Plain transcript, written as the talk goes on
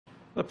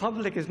The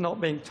public is not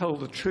being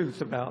told the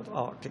truth about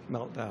Arctic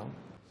meltdown.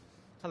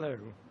 Hello.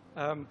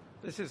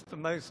 This is the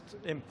most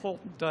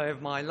important day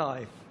of my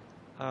life.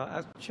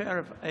 As chair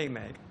of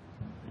AMEG,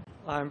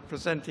 I'm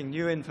presenting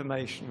new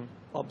information,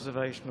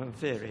 observation and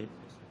theory,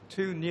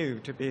 too new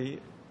to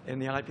be in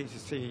the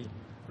IPCC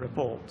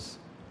reports.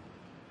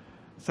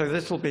 So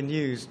this will be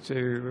news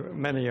to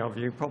many of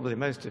you, probably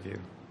most of you,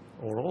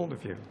 or all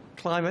of you.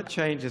 Climate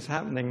change is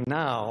happening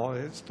now.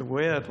 It's the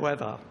weird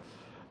weather,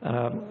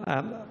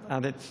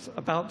 and it's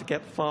about to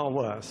get far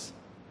worse.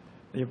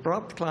 The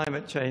abrupt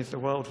climate change the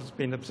world has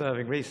been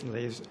observing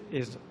recently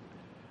is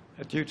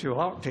due to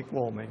Arctic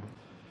warming.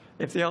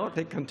 If the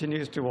Arctic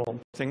continues to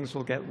warm, things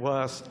will get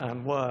worse,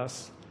 and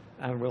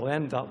we'll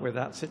end up with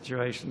that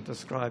situation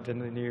described in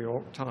the New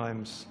York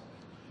Times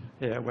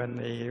here, when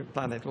the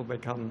planet will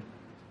become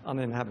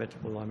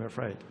uninhabitable, I'm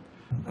afraid.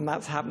 And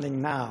that's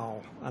happening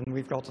now, and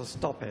we've got to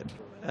stop it.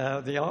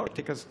 The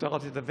Arctic has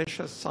started a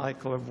vicious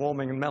cycle of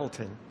warming and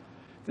melting.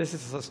 This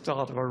is the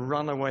start of a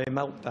runaway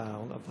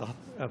meltdown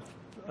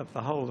of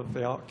the whole of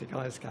the Arctic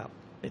ice cap.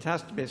 It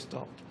has to be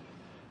stopped.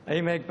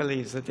 AMEG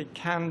believes that it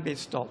can be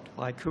stopped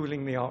by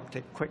cooling the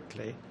Arctic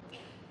quickly.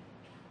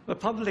 The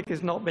public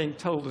is not being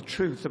told the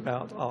truth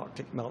about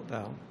Arctic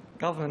meltdown.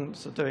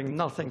 Governments are doing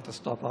nothing to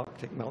stop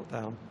Arctic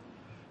meltdown.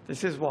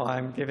 This is why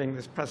I'm giving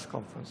this press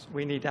conference.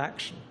 We need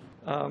action.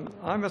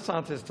 I'm a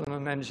scientist and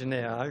an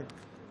engineer.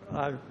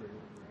 I'm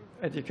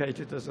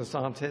educated as a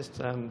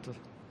scientist and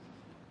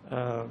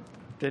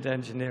did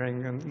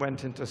engineering and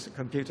went into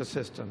computer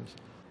systems.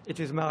 It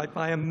is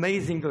by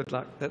amazing good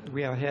luck that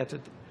we are here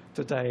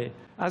today.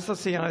 As the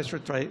sea ice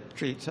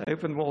retreats,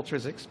 open water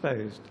is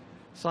exposed.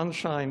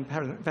 Sunshine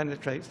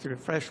penetrates through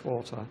fresh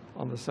water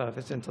on the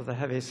surface into the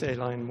heavy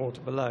saline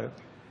water below.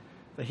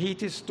 The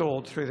heat is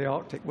stored through the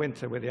Arctic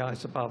winter with the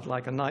ice above,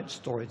 like a night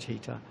storage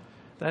heater.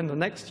 Then the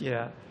next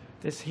year,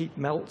 this heat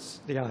melts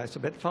the ice a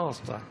bit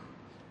faster.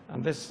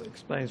 And this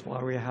explains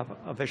why we have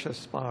a vicious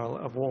spiral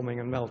of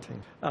warming and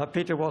melting.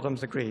 Peter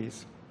Wadhams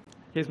agrees.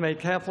 He's made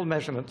careful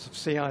measurements of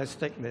sea ice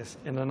thickness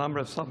in a number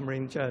of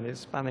submarine journeys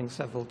spanning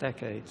several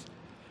decades.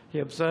 He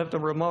observed a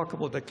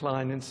remarkable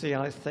decline in sea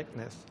ice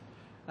thickness,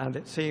 and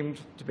it seemed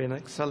to be an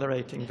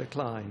accelerating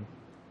decline.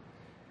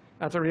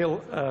 At a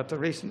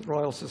recent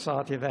Royal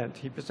Society event,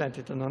 he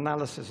presented an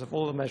analysis of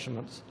all the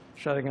measurements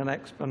showing an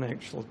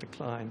exponential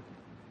decline.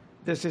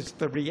 This is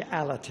the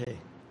reality.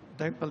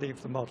 Don't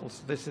believe the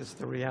models. This is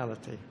the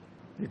reality.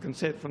 You can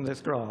see it from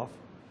this graph.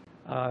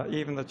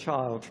 Even the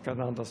child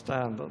can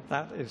understand that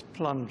that is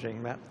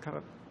plunging, that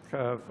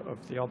curve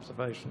of the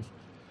observations.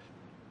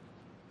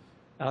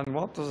 And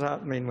what does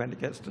that mean when it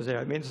gets to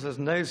zero? It means there's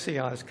no sea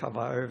ice cover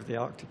over the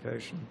Arctic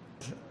Ocean.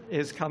 It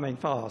is coming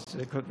fast.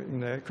 It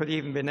could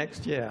even be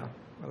next year.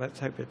 Well, let's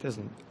hope it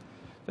isn't.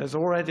 There's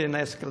already an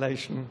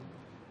escalation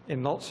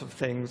in lots of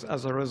things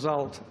as a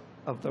result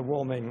of the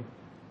warming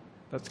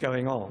that's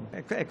going on,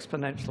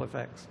 exponential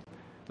effects.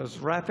 There's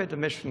rapid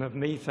emission of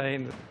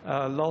methane,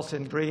 loss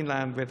in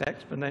Greenland with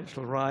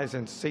exponential rise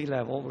in sea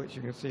level, which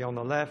you can see on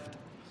the left.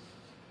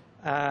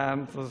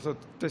 And there's a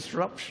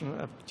disruption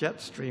of jet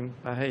stream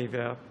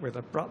behavior with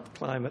abrupt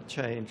climate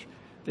change.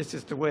 This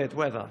is the weird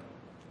weather,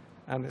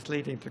 and it's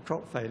leading to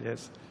crop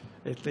failures.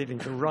 It's leading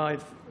to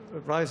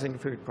rising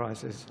food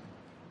prices,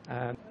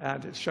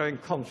 and it's showing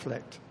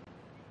conflict.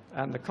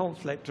 And the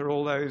conflict are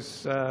all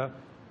those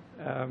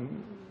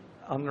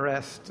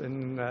unrest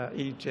in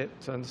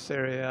Egypt and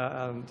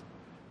Syria and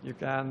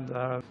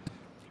Uganda.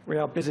 We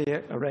are busy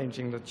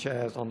arranging the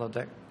chairs on the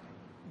deck.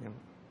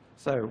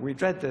 So we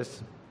dread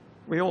this.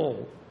 We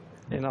all,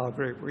 in our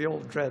group, we all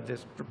dread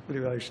this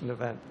Blue Ocean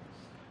event.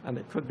 And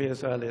it could be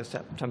as early as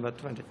September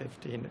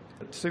 2015.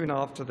 Soon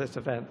after this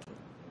event,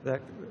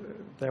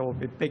 there will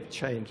be big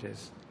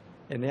changes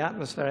in the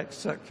atmospheric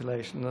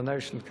circulation and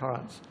ocean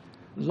currents,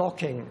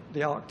 locking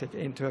the Arctic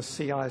into a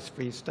sea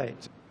ice-free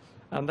state.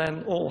 And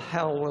then all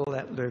hell will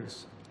let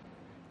loose.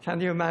 Can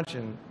you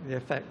imagine the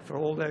effect for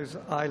all those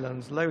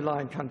islands,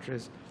 low-lying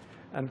countries,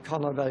 and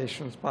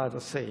conurbations by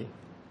the sea?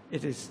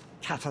 It is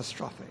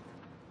catastrophic.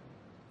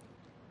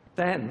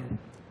 Then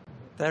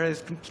there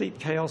is complete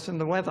chaos in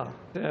the weather.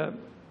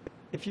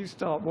 If you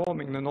start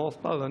warming the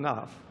North Pole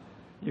enough,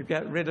 you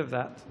get rid of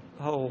that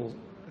whole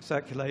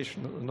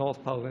circulation at the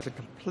North Pole. It's a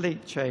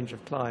complete change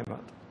of climate,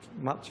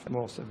 much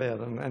more severe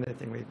than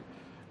anything we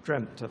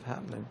dreamt of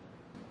happening.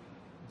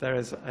 There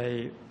is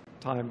a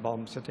time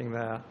bomb sitting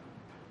there.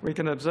 We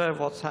can observe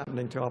what's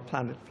happening to our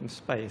planet from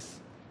space,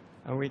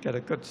 and we get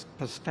a good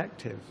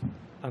perspective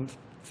and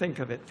think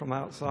of it from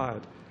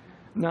outside.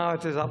 Now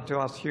it is up to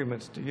us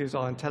humans to use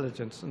our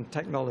intelligence and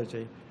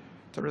technology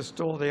to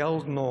restore the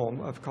old norm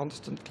of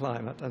constant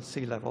climate and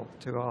sea level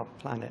to our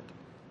planet.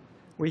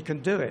 We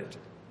can do it.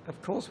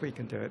 Of course we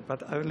can do it,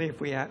 but only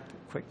if we act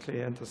quickly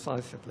and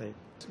decisively.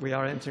 We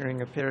are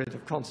entering a period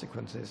of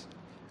consequences.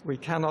 We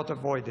cannot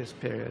avoid this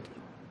period,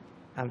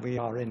 and we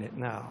are in it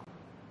now.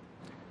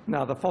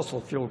 Now, the fossil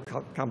fuel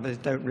companies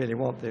don't really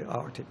want the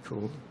Arctic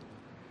cooled.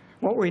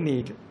 What we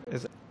need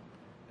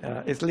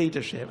is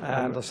leadership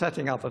and the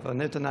setting up of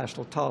an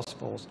international task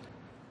force.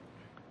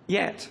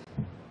 Yet,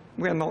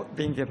 we're not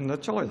being given a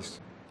choice.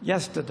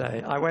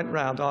 Yesterday, I went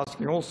round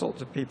asking all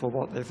sorts of people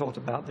what they thought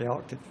about the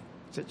Arctic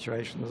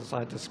situation as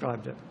I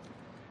described it.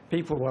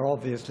 People were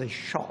obviously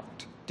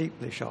shocked,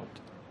 deeply shocked.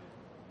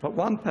 But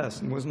one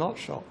person was not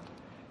shocked.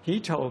 He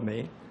told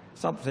me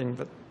something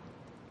that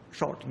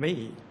shocked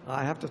me,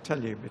 I have to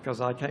tell you,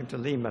 because I came to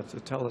Lima to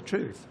tell the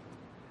truth.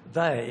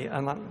 They,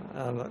 and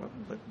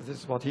this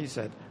is what he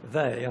said,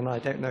 they, and I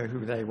don't know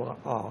who they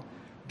are,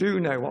 do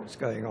know what's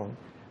going on.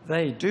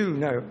 They do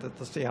know that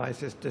the sea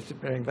ice is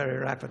disappearing very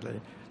rapidly.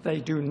 They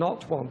do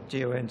not want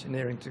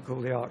geoengineering to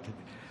cool the Arctic.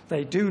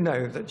 They do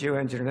know that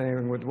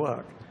geoengineering would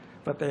work,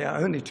 but they are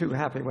only too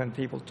happy when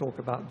people talk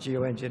about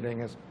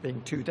geoengineering as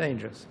being too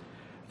dangerous.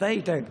 They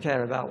don't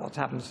care about what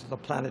happens to the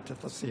planet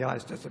if the sea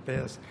ice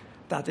disappears.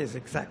 That is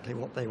exactly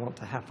what they want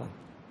to happen.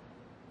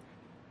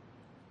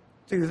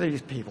 Do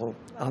these people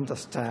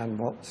understand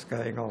what's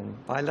going on?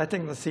 By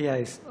letting the sea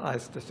ice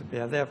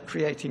disappear, they're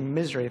creating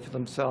misery for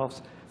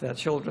themselves, their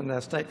children,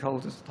 their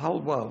stakeholders, the whole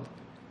world.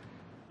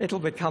 It'll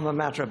become a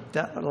matter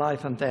of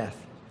life and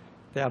death.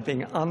 They are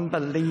being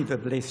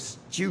unbelievably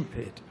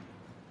stupid.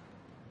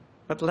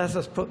 But let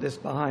us put this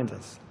behind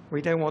us.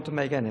 We don't want to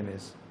make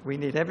enemies. We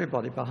need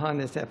everybody behind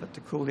this effort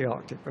to cool the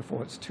Arctic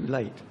before it's too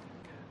late.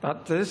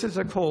 But this is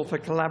a call for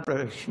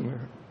collaboration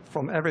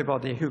from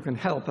everybody who can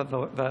help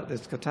avert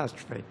this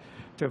catastrophe,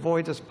 to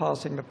avoid us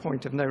passing the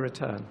point of no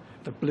return,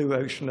 the blue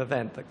ocean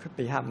event that could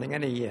be happening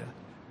any year.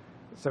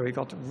 So we've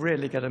got to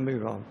really get a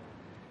move on.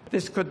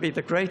 This could be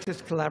the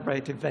greatest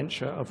collaborative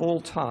venture of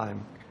all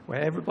time,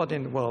 where everybody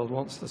in the world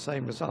wants the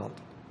same result.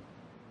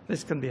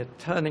 This can be a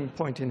turning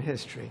point in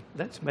history.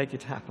 Let's make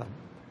it happen.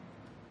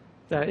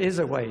 There is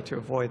a way to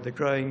avoid the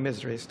growing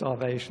misery,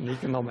 starvation,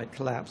 economic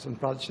collapse, and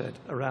bloodshed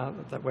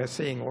that we're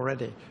seeing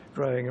already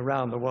growing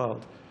around the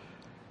world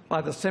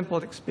by the simple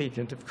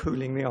expedient of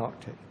cooling the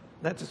Arctic.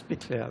 Let us be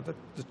clear that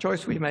the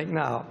choice we make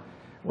now,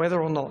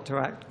 whether or not to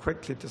act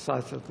quickly,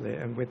 decisively,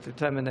 and with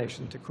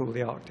determination to cool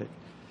the Arctic,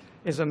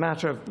 is a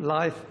matter of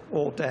life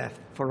or death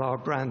for our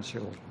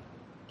grandchildren.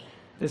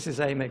 This is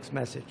AMEG's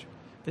message.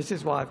 This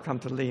is why I've come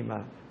to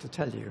Lima to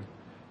tell you.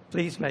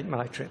 Please make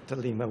my trip to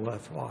Lima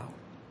worthwhile.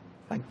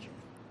 Thank you.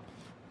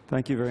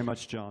 Thank you very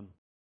much, John.